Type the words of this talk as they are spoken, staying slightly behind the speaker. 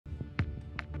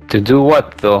To do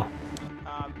what though?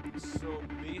 So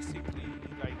basically,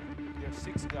 like there are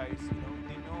six guys.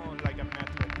 They know like a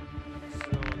method.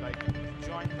 So like we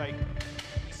joined like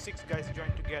these six guys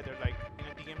joined together like in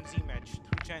a DMZ match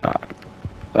through channel.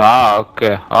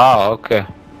 Okay. Okay.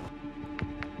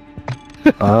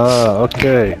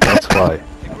 Okay, that's why.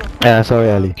 Hey bro, Yeah,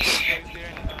 sorry, Ali. is there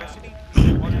any capacity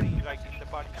already like in the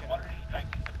party channel?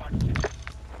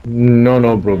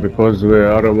 No, bro, because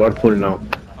we're full now.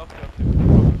 Okay, no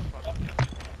problem, no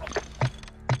problem.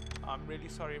 I'm really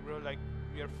sorry, bro. Like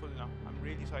we are full now. I'm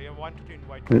really sorry. I wanted to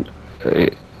invite you.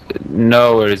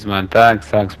 No worries, man.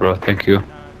 Thanks, bro. Thank you.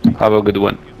 Thank Have you, a good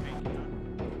one. Thank you,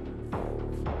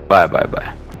 man. Bye.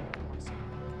 I'll see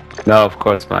you. No, of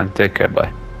course, man. Take care.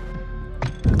 Bye.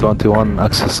 21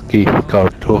 access key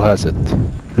card. Who has it?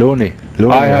 Looney.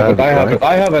 I have it. right?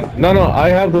 I have it. No, I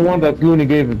have the one that Looney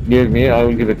gave me. I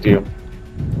will give it to you.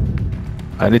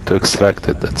 I need to extract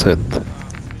it. That's it.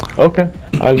 Okay,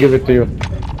 I'll give it to you.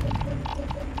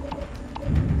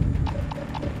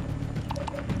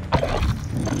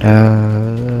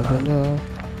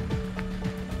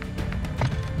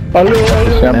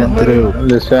 Andrew.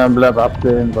 لسان بلا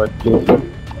بعطين باكي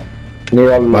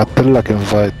يلا بعت لك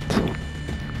invite.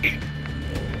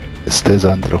 استاذ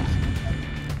اندرو.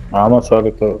 عمل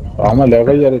صارت عمل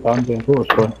غيرت عندي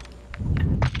فوق شوي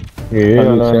ايه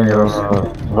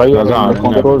غير نزعل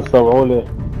الكنترول تبعوا لي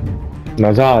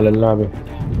نزعل اللعبة.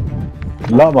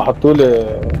 لا ما حطوا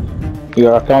لي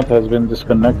your account has been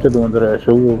disconnected ومدري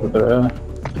شو ومدري ايه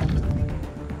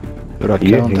Your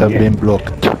account have been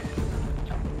blocked.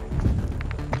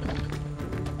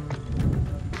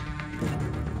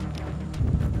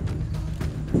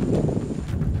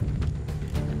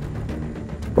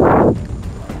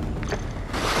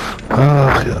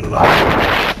 يلا.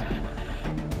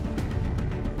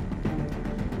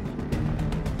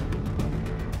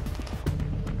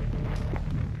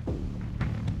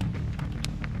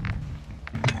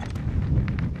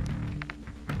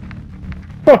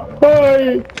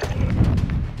 Hi.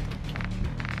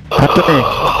 Anthony,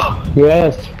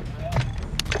 Yes.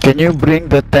 can you bring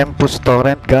the Tempus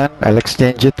Torrent gun? I'll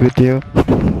exchange it with you.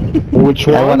 Which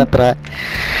one? I wanna try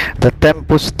the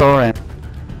Tempus Torrent,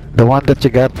 the one that you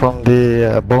got from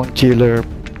the Bone Chiller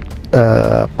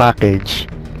package.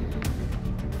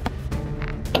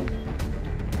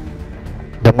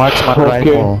 The marksman Okay.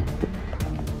 rifle.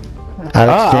 I'll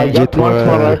I exchange got it for.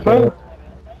 marksman rifle.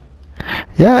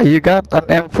 Yeah, you got an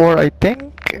M4, I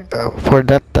think, for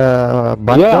that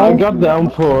bundle. Yeah, I got the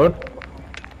M4.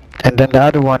 And then the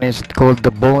other one is called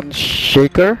the Bone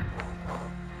Shaker.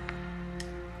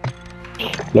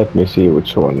 Let me see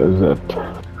which one is it.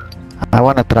 I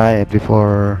wanna try it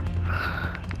before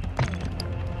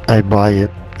I buy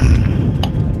it.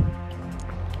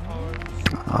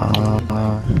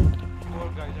 Four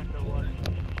guys underwater.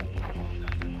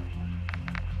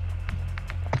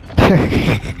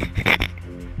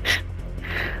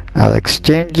 I'll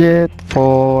exchange it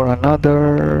for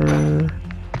another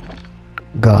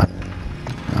gun.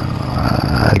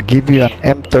 I'll give you an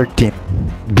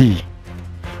M13B.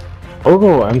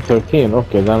 Oh, M13.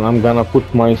 Okay, then I'm gonna put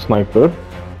my sniper.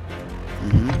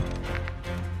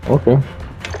 Okay.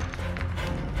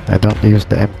 I don't use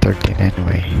the M13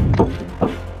 anyway.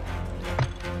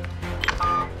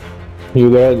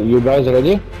 You guys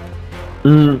ready?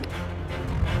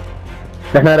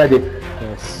 احنا ready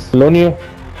Yes. Lonia?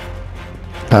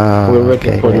 We're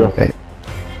waiting okay, for you. okay.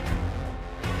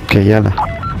 Okay, يلا.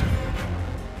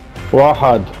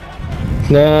 1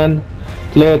 2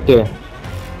 3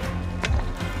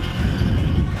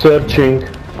 searching.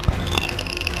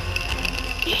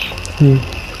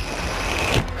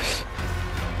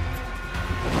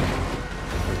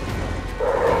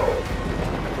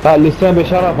 لسان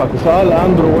بشرفك سأل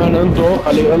اندرو وين انتو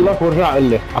خليه يقول لك ورجع قل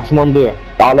لي عشان ما نضيع.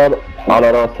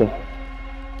 على راسي.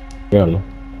 يلا.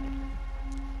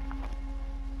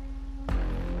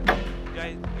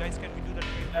 Guys, can we do the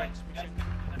trade ranks mission?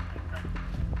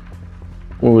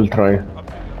 We will try. Up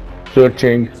to you.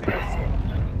 Searching.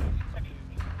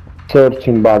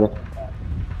 Searching بعد.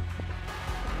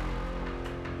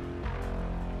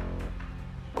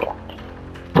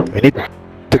 We need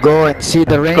to go and see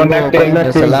the rainbow. Connecting,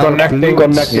 There's a lot of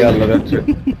flutes. يلا that's it.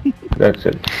 That's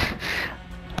it.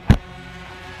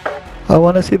 I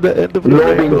wanna see the end of the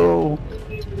Loading. rainbow.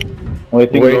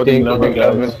 waiting Waiting. loading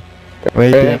levels.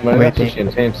 Waiting,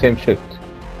 Waiting. Same shit.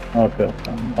 Okay,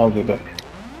 I'll do that.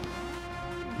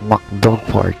 McDog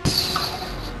farts.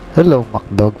 Hello,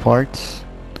 McDog farts.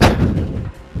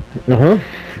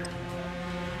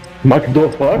 McDo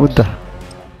Fox. What the?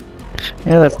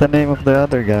 Yeah, that's the name of the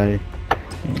other guy.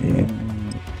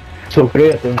 So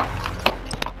creative.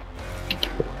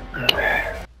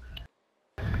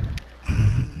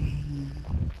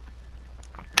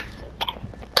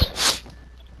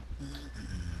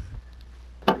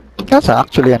 That's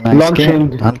actually a nice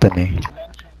Launching. skin, Anthony.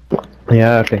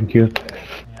 Yeah, thank you.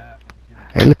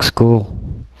 It looks cool.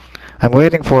 I'm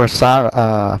waiting for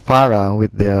Farah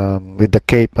with the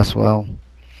cape as well.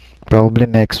 Probably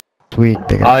next week.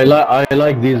 I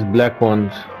like these black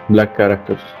ones, black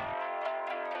characters.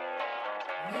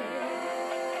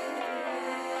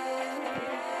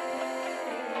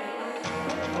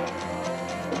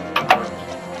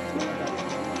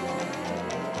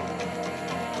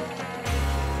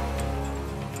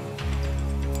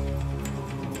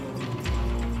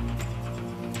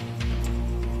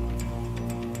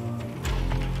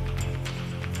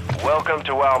 Welcome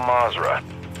to Al Mazrah.